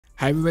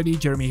Hi everybody,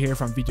 Jeremy here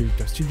from Video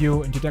Editor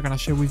Studio, and today I'm gonna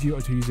share with you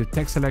how to use a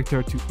text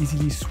selector to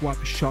easily swap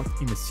a shot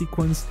in a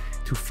sequence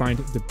to find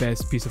the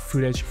best piece of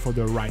footage for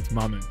the right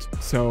moment.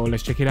 So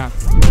let's check it out.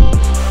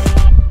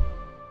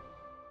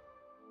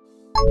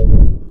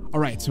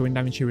 Alright, so in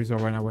Davinci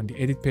Resolve right now we're on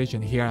the edit page,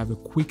 and here I have a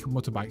quick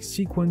motorbike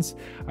sequence.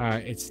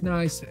 It's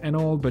nice and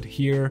all, but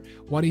here,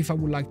 what if I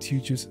would like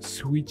to just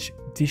switch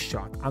this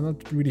shot? I'm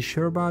not really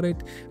sure about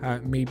it.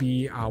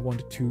 Maybe I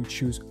wanted to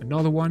choose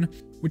another one.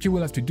 What you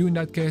will have to do in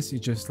that case is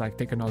just like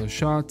take another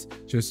shot,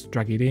 just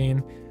drag it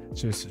in,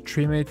 just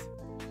trim it,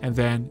 and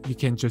then you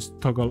can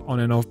just toggle on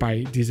and off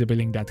by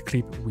disabling that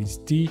clip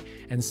with D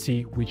and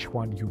see which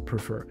one you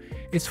prefer.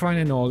 It's fine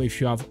and all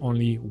if you have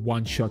only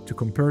one shot to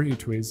compare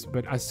it with,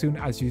 but as soon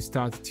as you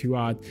start to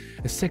add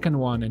a second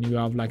one and you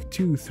have like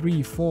 2,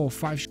 3, 4,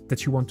 5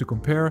 that you want to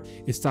compare,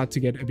 it starts to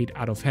get a bit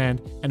out of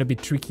hand and a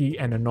bit tricky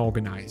and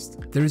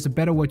unorganized. There is a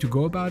better way to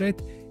go about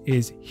it,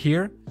 is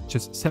here,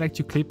 just select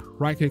your clip,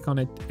 right click on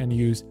it and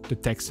use the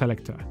text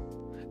selector.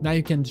 Now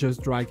you can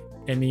just drag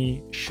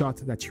any shot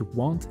that you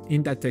want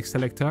in that text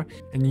selector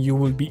and you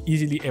will be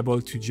easily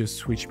able to just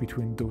switch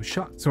between those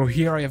shots. So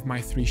here I have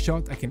my 3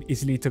 shots. I can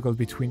easily toggle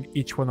between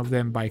each one of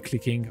them by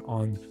clicking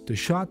on the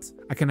shot.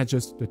 I can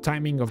adjust the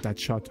timing of that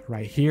shot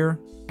right here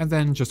and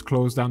then just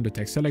close down the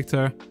text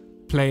selector,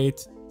 play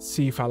it,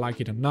 see if I like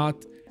it or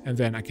not, and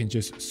then I can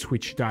just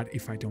switch that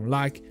if I don't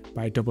like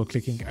by double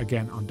clicking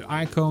again on the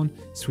icon,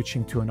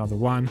 switching to another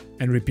one,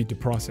 and repeat the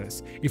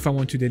process. If I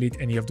want to delete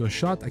any of those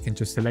shots, I can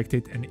just select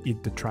it and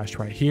hit the trash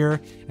right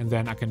here, and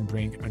then I can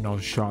bring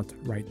another shot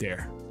right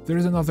there. There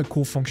is another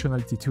cool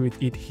functionality to it.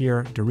 Hit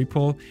here the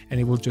ripple and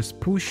it will just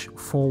push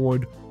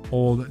forward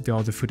all the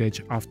other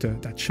footage after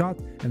that shot,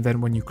 and then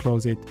when you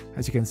close it,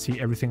 as you can see,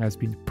 everything has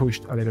been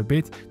pushed a little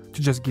bit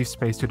to just give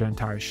space to the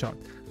entire shot.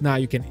 Now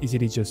you can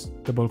easily just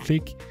double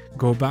click,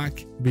 go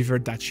back,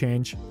 revert that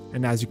change,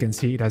 and as you can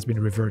see, it has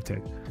been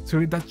reverted.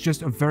 So that's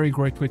just a very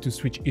great way to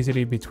switch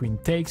easily between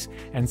takes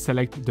and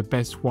select the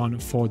best one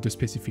for the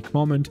specific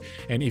moment.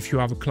 And if you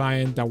have a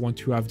client that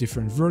wants to have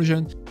different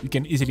versions, you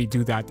can easily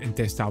do that and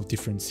test out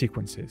different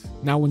sequences.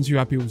 Now once you're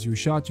happy with your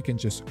shot, you can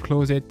just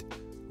close it,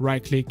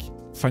 right click,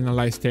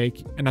 finalize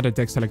take, another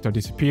text selector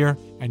disappear,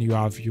 and you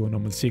have your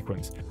normal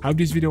sequence. I hope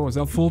this video was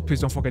helpful.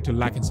 Please don't forget to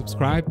like and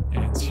subscribe,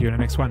 and see you in the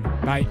next one.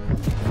 Bye.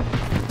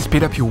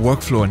 Speed up your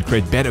workflow and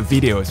create better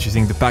videos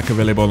using the pack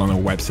available on our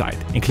website,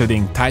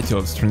 including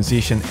titles,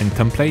 transition, and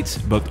templates,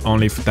 but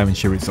only for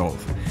Davinci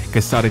Resolve.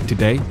 Get started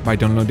today by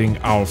downloading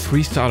our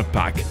free starter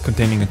pack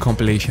containing a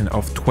compilation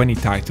of 20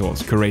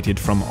 titles curated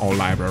from our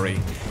library.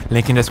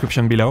 Link in the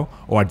description below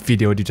or at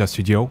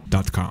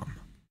videoeditorstudio.com.